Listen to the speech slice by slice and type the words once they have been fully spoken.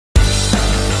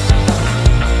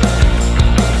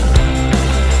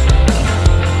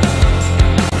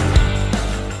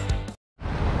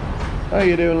How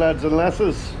you doing, lads and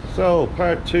lasses? So,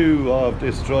 part 2 of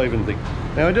this driving thing.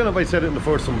 Now, I don't know if I said it in the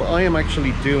first one, but I am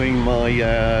actually doing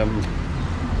my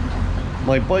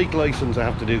my bike license. I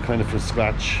have to do kind of from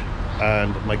scratch,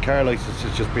 and my car license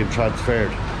is just being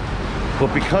transferred.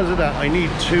 But because of that, I need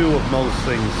 2 of most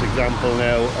things. Example,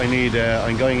 now I need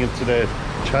I'm going into the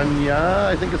Chanya,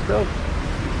 I think it's called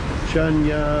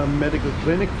Chanya Medical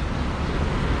Clinic,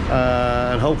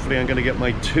 and hopefully I'm going to get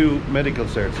my 2 medical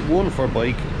certs, one for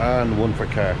bike and one for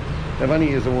car. If any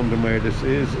is wondering where this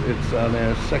is, it's on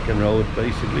a second road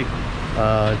basically.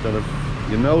 I don't know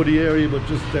if you know the area, but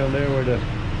just down there where the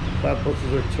fat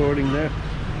buses are touring there,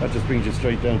 that just brings you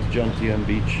straight down to John T.M.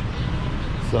 Beach.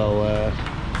 So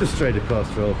just straight across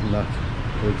the road from that.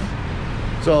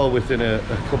 It's all within a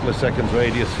couple of seconds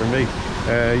radius for me.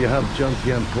 You have John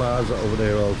T.M. Plaza over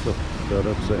there also, so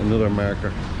that's another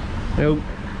marker. Now,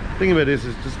 the thing about this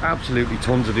is there's absolutely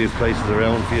tons of these places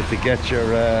around for you to get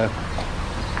your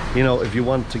you know, if you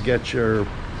want to get your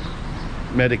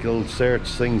medical search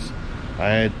things.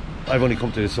 I've only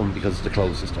come to this one because it's the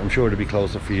closest. I'm sure it'll be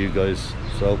closer for you guys.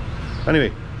 So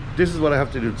anyway, this is what I have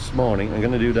to do this morning. I'm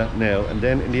going to do that now, and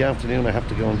then in the afternoon I have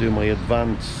to go and do my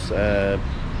advanced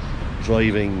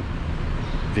driving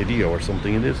video or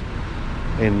something it is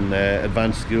in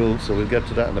advanced school, so we'll get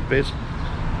to that in a bit.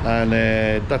 And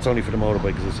that's only for the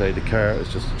motorbike, as I say. The car is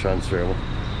just a transfer one,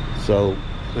 so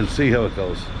we'll see how it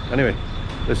goes. Anyway,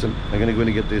 listen, I'm going to go in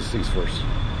and get these things first.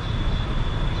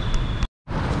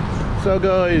 So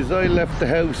guys, I left the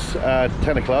house at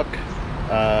 10 o'clock.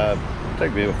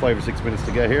 Took me about 5 or 6 minutes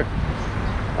to get here.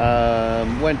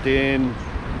 Went in,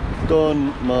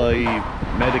 done my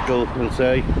medical, we'll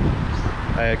say.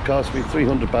 It cost me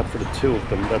 300 baht for the 2 of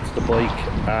them. That's the bike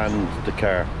and the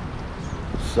car.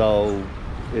 So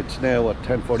it's now at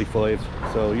 10:45.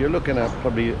 So you're looking at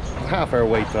probably half-hour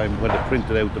wait time when they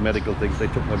printed out the medical things. They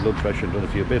took my blood pressure and done a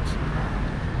few bits.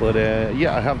 But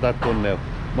yeah, I have that done now.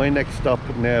 My next stop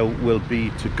now will be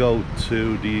to go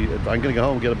to the, I'm going to go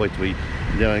home and get a bite to eat,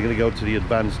 and then I'm going to go to the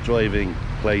advanced driving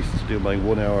place to do my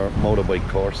 1-hour motorbike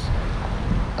course,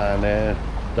 and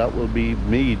that will be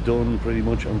me done pretty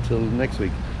much until next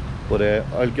week. But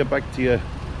I'll get back to you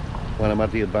when I'm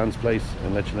at the advanced place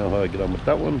and let you know how I get on with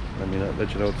that one. I mean, I'll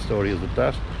let you know what the story is with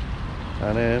that,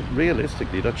 and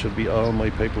realistically that should be all my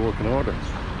paperwork in order.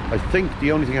 I think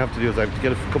the only thing I have to do is I have to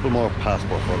get a couple more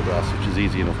passport photographs, which is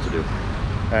easy enough to do.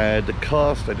 The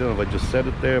cost, I don't know if I just said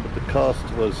it there, but the cost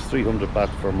was 300 baht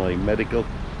for my medical.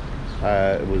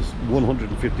 It was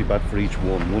 150 baht for each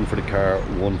one for the car,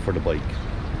 one for the bike.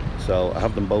 So I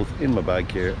have them both in my bag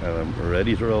here, and I'm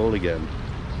ready to roll again.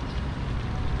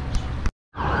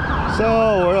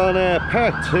 So we're on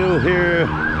part 2 here.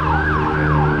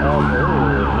 Oh,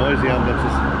 noisy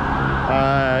ambulances.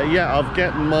 Yeah, of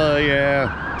getting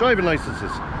my driving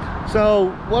licenses. So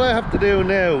what I have to do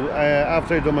now,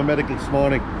 after I've done my medical this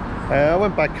morning, I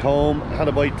went back home, had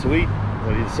a bite to eat.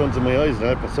 Well, the sun's in my eyes now, I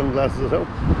have my sunglasses at home.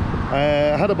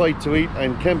 I had a bite to eat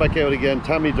and came back out again.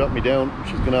 Tammy dropped me down.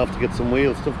 She's going to have to get some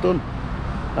wheel stuff done.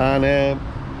 And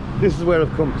this is where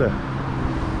I've come to.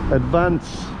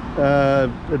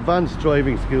 Advanced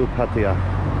Driving School, Pattaya.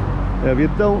 Now, if you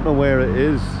don't know where it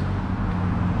is,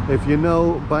 if you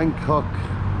know Bangkok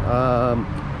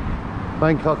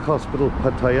Hospital,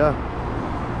 Pattaya,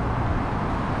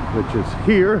 which is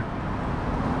here,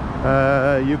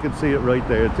 you can see it right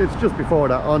there. It's just before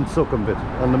that, on Sukhumvit,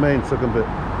 on the main Sukhumvit.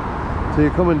 So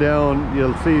you're coming down,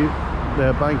 you'll see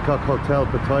the Bangkok Hotel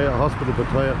Pattaya, Hospital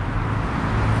Pattaya,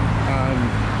 and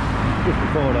just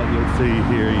before that you'll see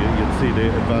here, you'll see the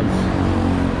advanced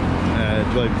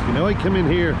driving school. Now I came in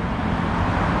here,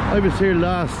 I was here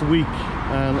last week,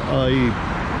 and I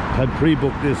had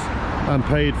pre-booked this and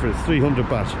paid for it, 300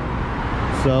 baht.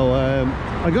 So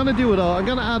I'm gonna do it all, I'm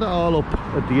gonna add it all up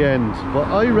at the end, but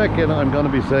I reckon I'm gonna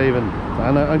be saving,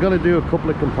 and I'm gonna do a couple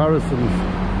of comparisons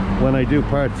when I do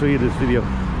part 3 of this video,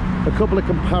 a couple of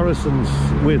comparisons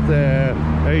with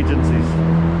agencies,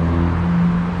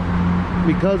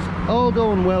 because all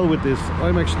going well with this,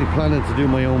 I'm actually planning to do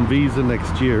my own visa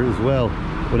next year as well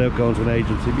without going to an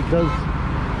agency, because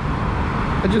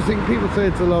I just think people say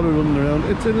it's a lot of running around.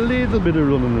 It's a little bit of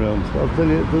running around, I'll tell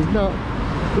you. There's not,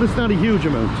 but it's not a huge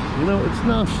amount, you know. It's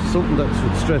not something that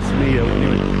would stress me out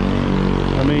anyway.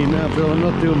 I mean, after all, I'm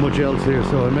not doing much else here,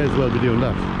 so I may as well be doing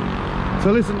that.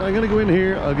 So listen, I'm going to go in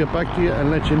here, I'll get back to you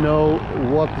and let you know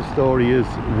what the story is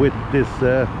with this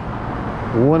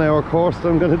 1-hour course that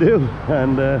I'm going to do,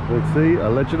 and we'll see. I'll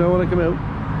let you know when I come out.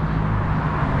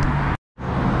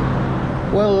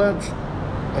 Well, lads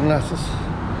and lasses,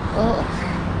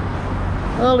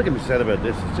 all that can be said about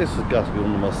this is this has got to be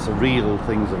one of the most surreal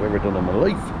things I've ever done in my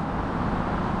life.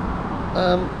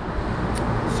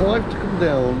 So I have to come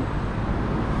down,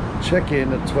 check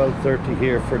in at 12:30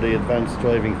 here for the advanced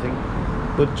driving thing,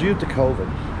 but due to COVID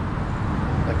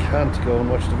I can't go and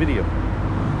watch the video.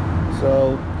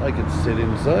 So I can sit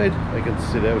inside, I can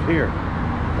sit out here,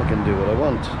 I can do what I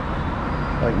want,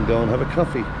 I can go and have a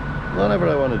coffee, whatever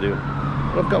I want to do.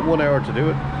 But I've got 1 hour to do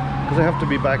it because I have to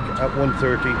be back at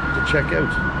 1:30 to check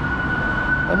out.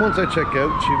 And once I check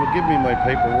out, she will give me my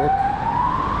paperwork,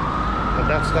 and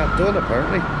that's that done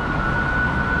apparently.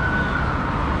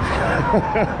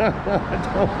 I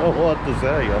don't know what to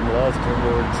say, I'm lost for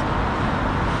words.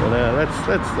 But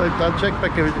I'll check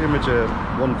back the image at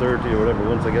 1:30 or whatever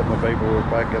once I get my paperwork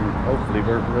back, and hopefully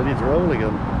we're ready to roll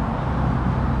again.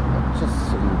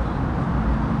 Just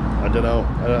I don't know.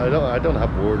 I don't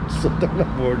have words. I don't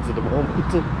have words at the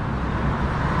moment.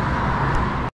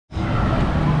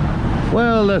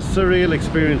 Well, the surreal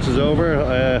experience is over.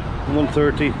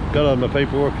 1:30, got on my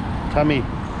paperwork. Tammy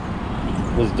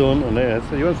was done, and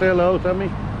so you want to say hello, Tammy?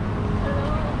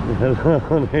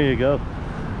 Hello. There you go.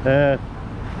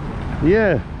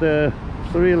 Yeah, the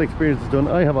surreal experience is done.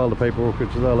 I have all the paperwork,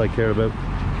 which is all I care about,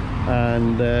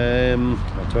 and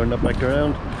I'll turn that back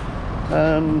around,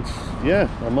 and yeah,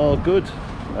 I'm all good.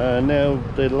 Now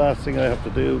the last thing I have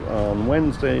to do on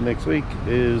Wednesday next week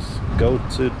is go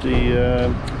to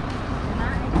the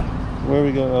where are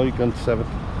we going? Oh, you're going to 7.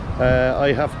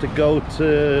 I have to go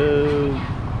to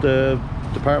the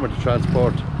Department of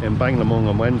Transport in Banglamung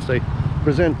on Wednesday,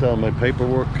 present all my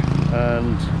paperwork,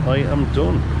 and I am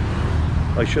done.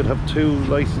 I should have 2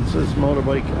 licenses,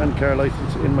 motorbike and car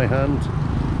license, in my hand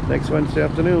next Wednesday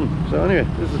afternoon. So anyway,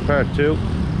 this is part 2.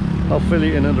 I'll fill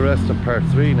you in on the rest of part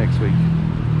 3 next week.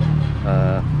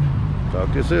 Talk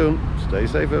to you soon. Stay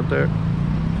safe out there.